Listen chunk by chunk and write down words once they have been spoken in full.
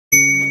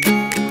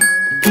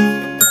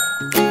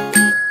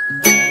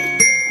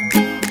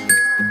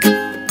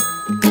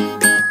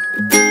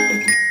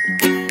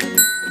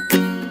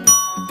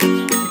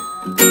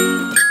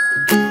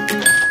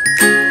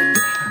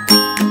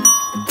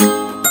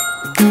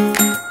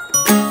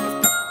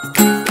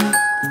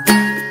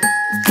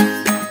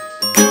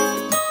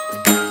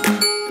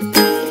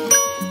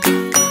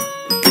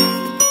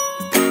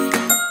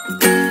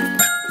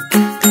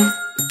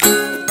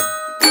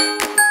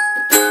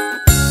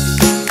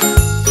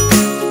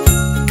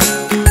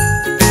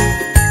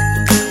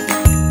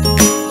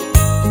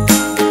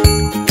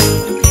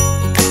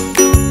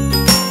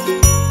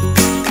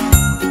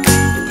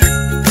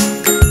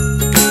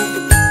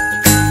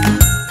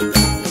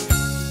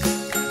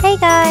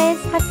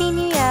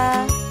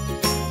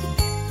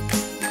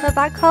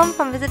we're back home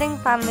from visiting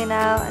family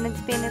now, and it's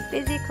been a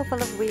busy couple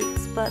of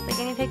weeks, but the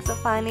guinea pigs are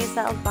finally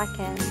settled back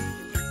in.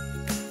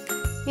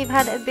 We've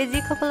had a busy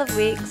couple of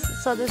weeks,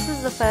 so this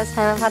is the first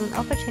time I've had an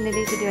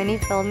opportunity to do any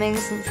filming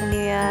since the new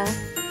year.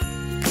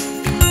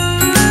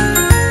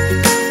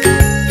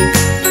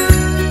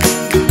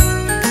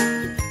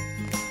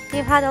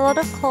 We've had a lot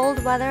of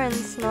cold weather and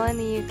snow in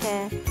the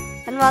UK,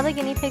 and while the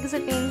guinea pigs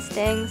have been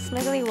staying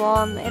snugly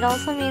warm, it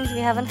also means we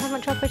haven't had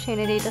much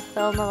opportunity to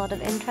film a lot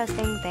of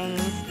interesting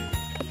things.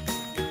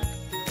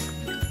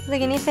 The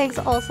guinea pigs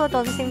also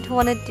don't seem to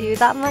want to do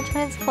that much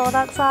when it's cold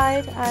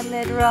outside, and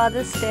they'd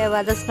rather stay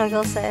where the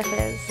snuggle safe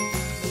is.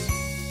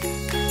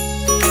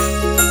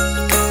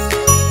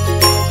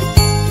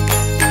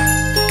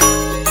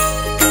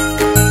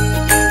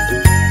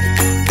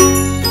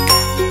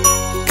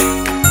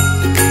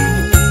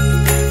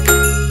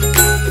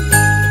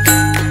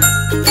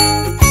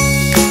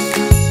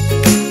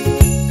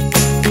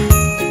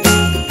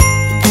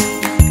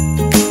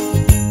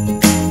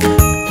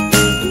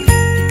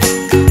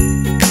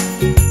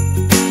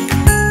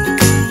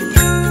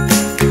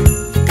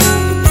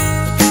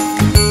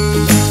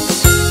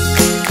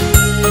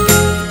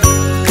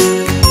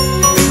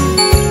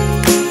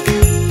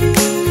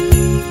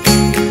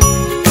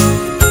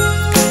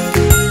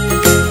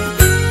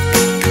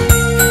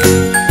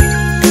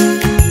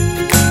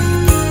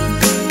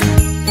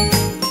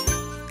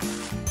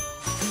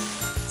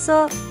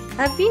 So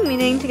I've been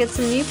meaning to get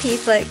some new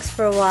peaflakes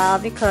for a while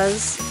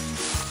because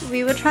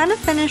we were trying to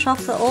finish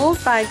off the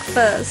old bag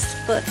first,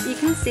 but you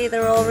can see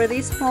they're all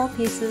really small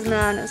pieces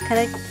now, and it was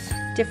kind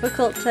of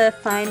difficult to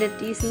find a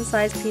decent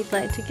sized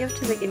peaflake to give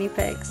to the guinea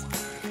pigs.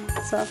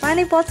 So I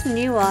finally bought some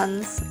new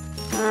ones,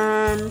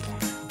 and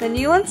the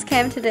new ones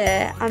came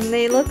today and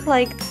they look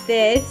like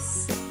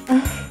this.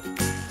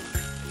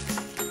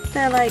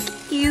 They're like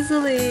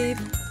easily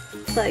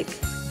like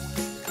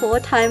 4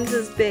 times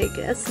as big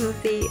as some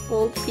of the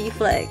old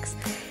peaflakes,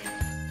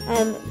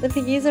 and the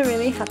piggies are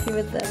really happy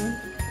with them.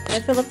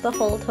 I fill up the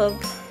whole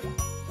tub,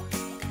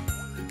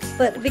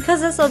 but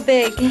because they're so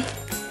big,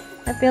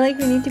 I feel like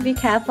we need to be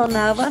careful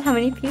now about how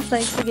many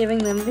peaflakes we're giving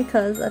them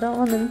because I don't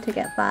want them to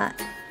get fat.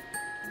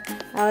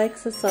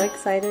 Alex is so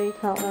excited, he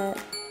can't wait.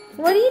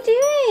 What are you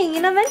doing?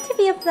 You're not meant to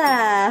be up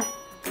there.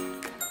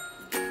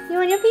 You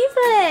want your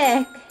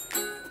peaflake?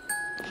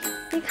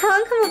 You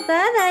can't come up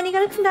there then, you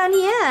gotta come down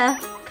here.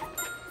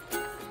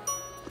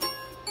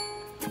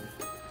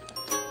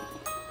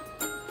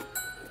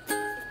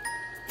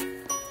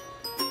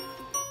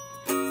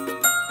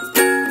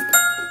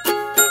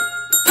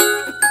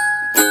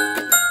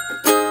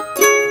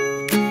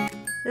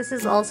 This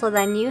is also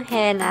their new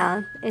hair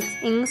now. It's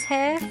Ing's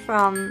hair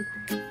from,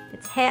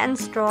 it's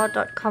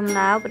hairandstraw.com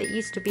now, but it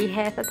used to be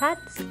Hair for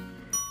Pets.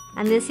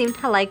 And they seem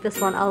to like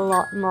this one a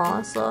lot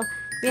more. So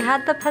we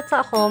had the pets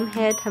at home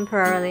hair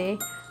temporarily,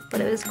 but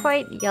it was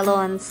quite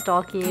yellow and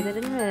stalky. They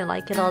didn't really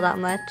like it all that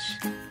much.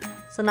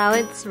 So now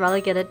it's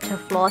relegated to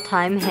floor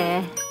time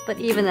hair, but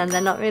even then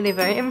they're not really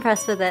very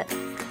impressed with it.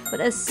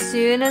 But as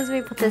soon as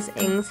we put this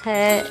Ing's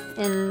hair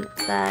in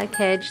the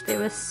cage, they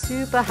were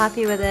super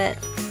happy with it.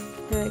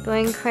 They were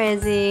going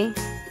crazy.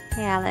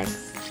 Hey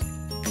Alex.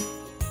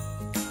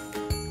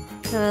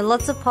 There were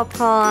lots of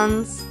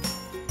popcorns.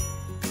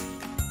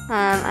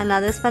 And now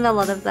they spend a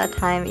lot of their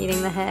time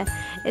eating the hair.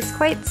 It's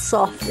quite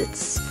soft.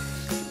 It's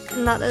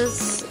not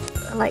as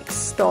like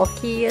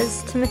stalky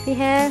as Timothy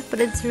hair, but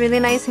it's really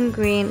nice and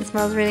green. It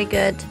smells really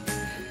good.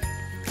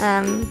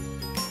 Yeah,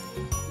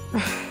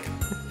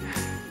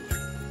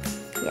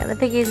 the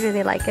piggies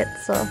really like it,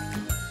 so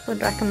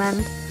would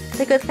recommend.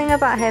 The good thing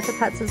about Hair for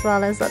Pets as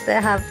well is that they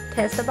have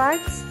taster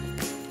bags.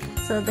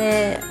 So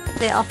they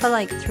offer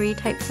like 3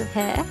 types of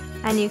hair,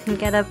 and you can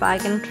get a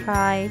bag and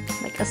try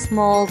like a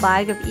small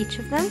bag of each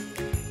of them.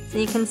 So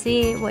you can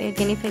see what your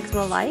guinea pigs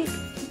will like,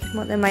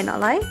 what they might not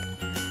like.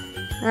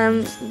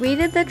 We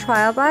did the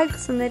trial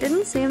bags and they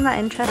didn't seem that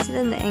interested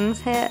in the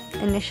Ing's hair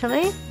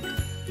initially.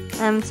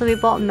 So we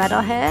bought meadow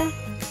hair,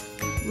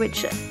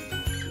 which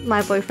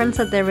my boyfriend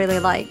said they really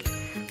like.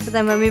 But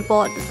then when we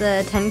bought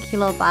the 10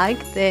 kilo bag,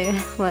 they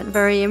weren't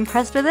very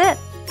impressed with it.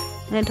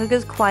 And it took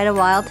us quite a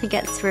while to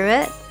get through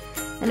it.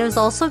 And it was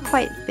also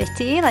quite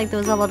bitty, like there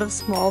was a lot of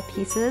small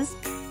pieces.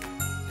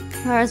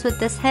 Whereas with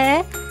this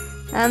hair,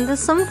 there's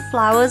some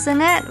flowers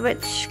in it,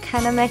 which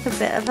kind of make a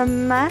bit of a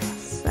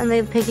mess. And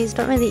the piggies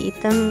don't really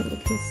eat them, you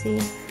can see,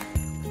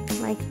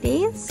 like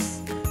these.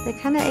 They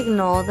kind of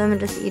ignore them and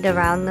just eat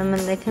around them,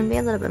 and they can be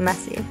a little bit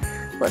messy.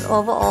 But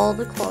overall,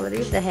 the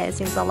quality of the hair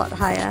seems a lot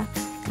higher.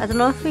 I don't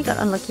know if we got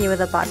unlucky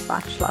with a bad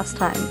batch last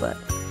time, but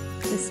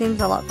this seems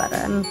a lot better,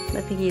 and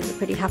the piggies are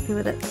pretty happy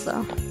with it,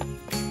 so.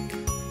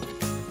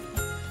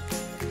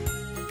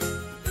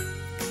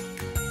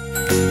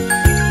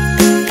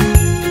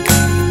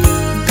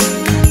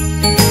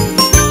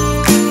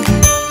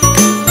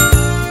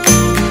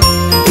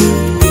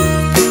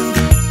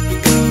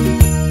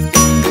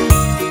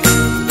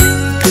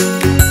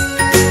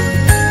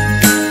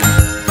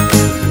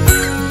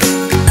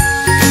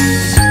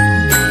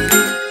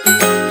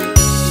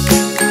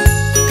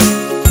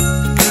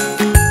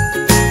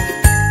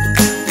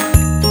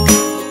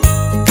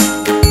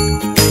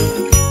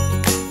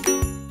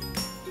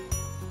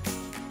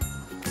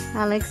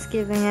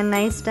 giving a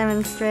nice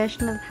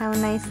demonstration of how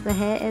nice the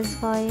hair is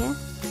for you.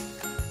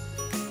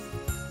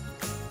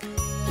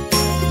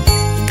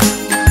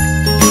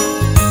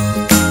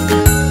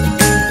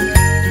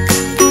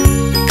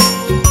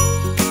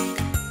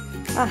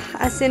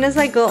 As soon as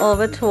I go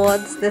over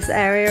towards this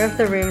area of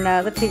the room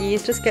now, the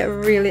piggies just get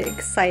really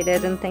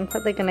excited and think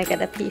that they're gonna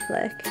get a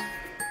peaflake.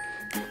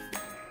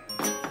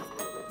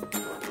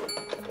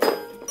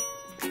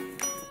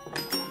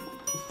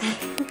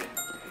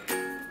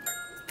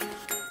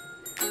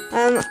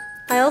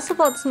 I also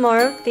bought some more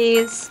of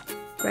these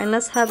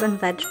brainless herb and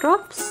veg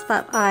drops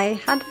that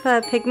I had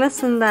for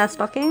Pigmas in their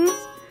stockings.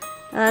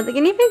 The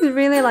guinea pigs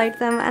really like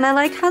them, and I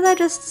like how they're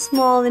just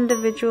small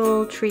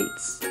individual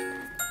treats.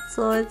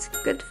 So it's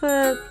good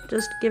for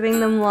just giving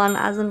them one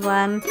as and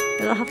when. You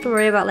don't have to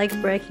worry about like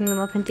breaking them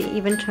up into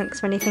even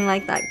chunks or anything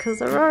like that, because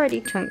they're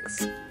already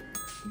chunks.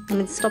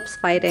 And it stops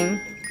fighting,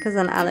 because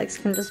then Alex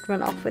can just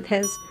run off with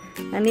his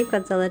and leave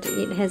Godzilla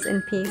to eat his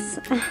in peace.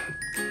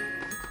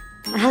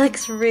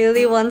 Alex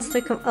really wants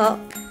to come up.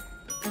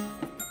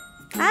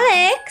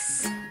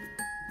 Alex!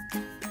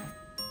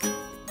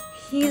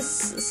 He's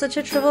such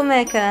a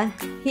troublemaker.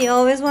 He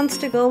always wants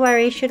to go where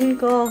he shouldn't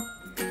go.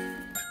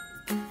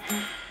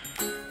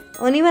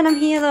 Only when I'm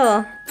here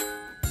though.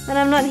 When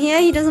I'm not here,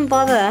 he doesn't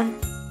bother.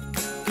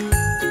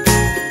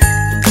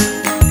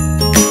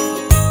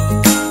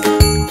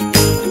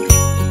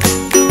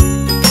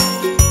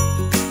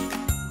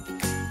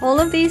 All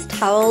of these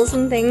towels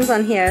and things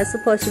on here are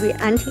supposed to be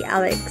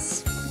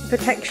anti-Alex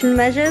protection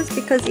measures,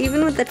 because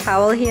even with the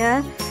towel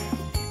here,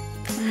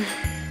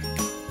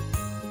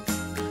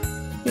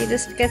 he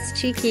just gets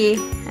cheeky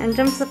and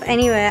jumps up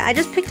anywhere. I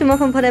just picked him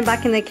up and put him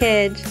back in the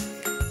cage,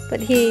 but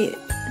he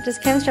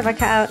just came straight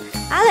back out.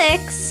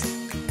 Alex!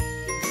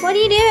 What are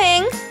you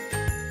doing?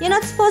 You're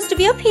not supposed to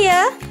be up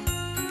here.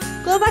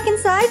 Go back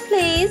inside,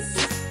 please.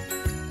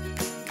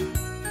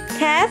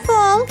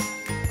 Careful.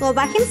 Go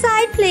back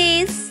inside,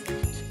 please.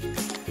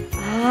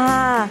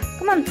 Ah,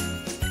 come on.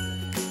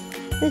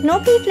 There's no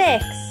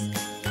peaflakes.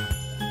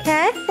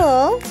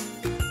 Careful.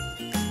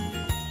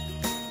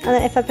 And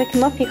then if I pick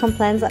him up, he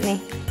complains at me.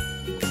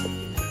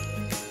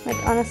 Like,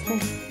 honestly,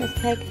 this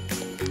pig.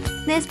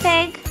 This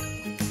pig.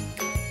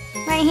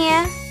 Right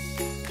here.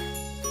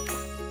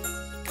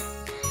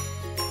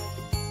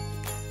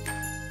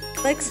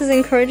 Alex has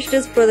encouraged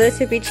his brother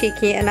to be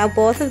cheeky, and now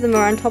both of them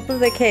are on top of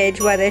the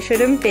cage where they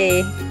shouldn't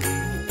be.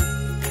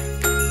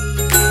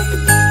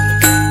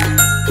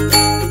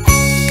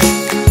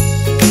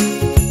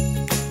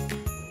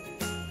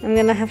 I'm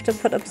gonna have to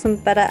put up some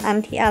better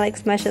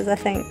anti-Alex measures, I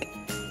think.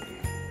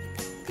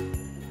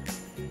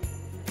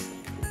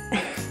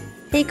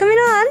 Are you coming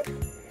on?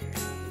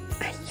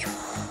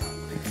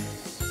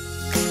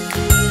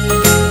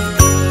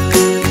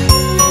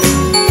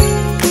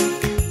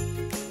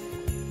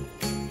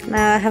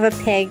 Now I have a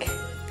pig.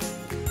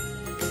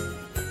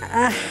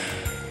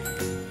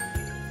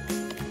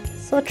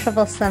 So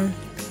troublesome.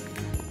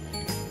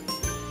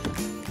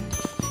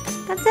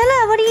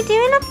 Godzilla, what are you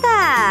doing up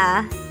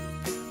there?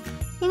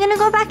 You're gonna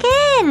go back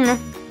in.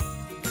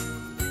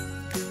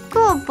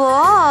 Good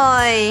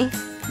boy.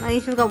 At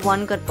least we've got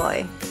one good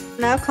boy.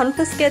 Now I've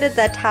confiscated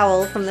their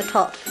towel from the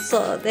top,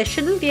 so they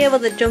shouldn't be able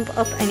to jump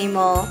up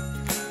anymore.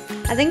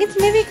 I think it's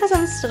maybe because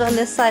I'm stood on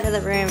this side of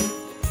the room.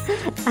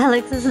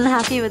 Alex isn't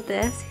happy with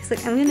this. He's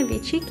like, I'm gonna be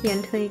cheeky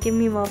until you give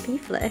me more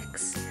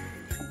peaflakes.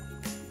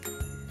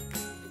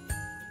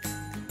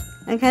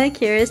 I'm kind of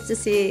curious to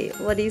see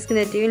what he's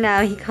gonna do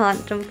now he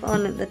can't jump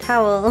on the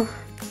towel.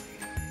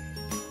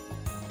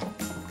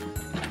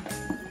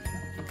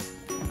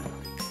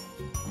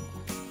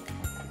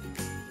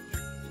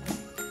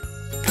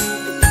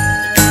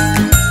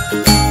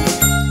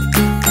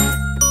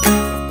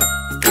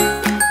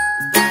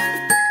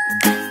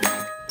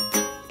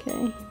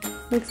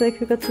 Looks like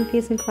we've got some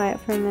peace and quiet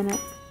for a minute.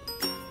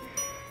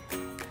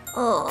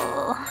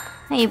 Oh,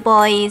 hey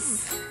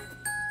boys.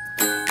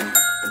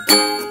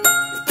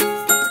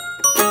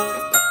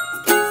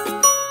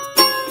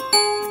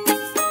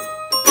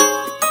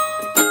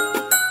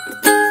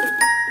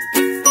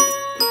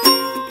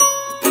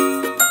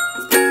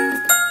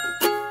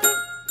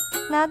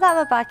 Now that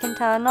we're back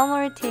into our normal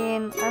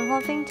routine, I'm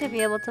hoping to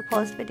be able to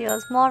post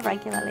videos more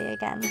regularly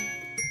again.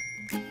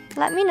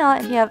 Let me know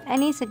if you have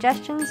any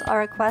suggestions or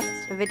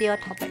requests for video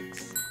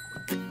topics.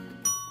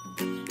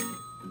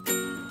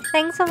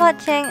 Thanks for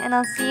watching, and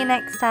I'll see you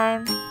next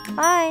time.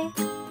 Bye!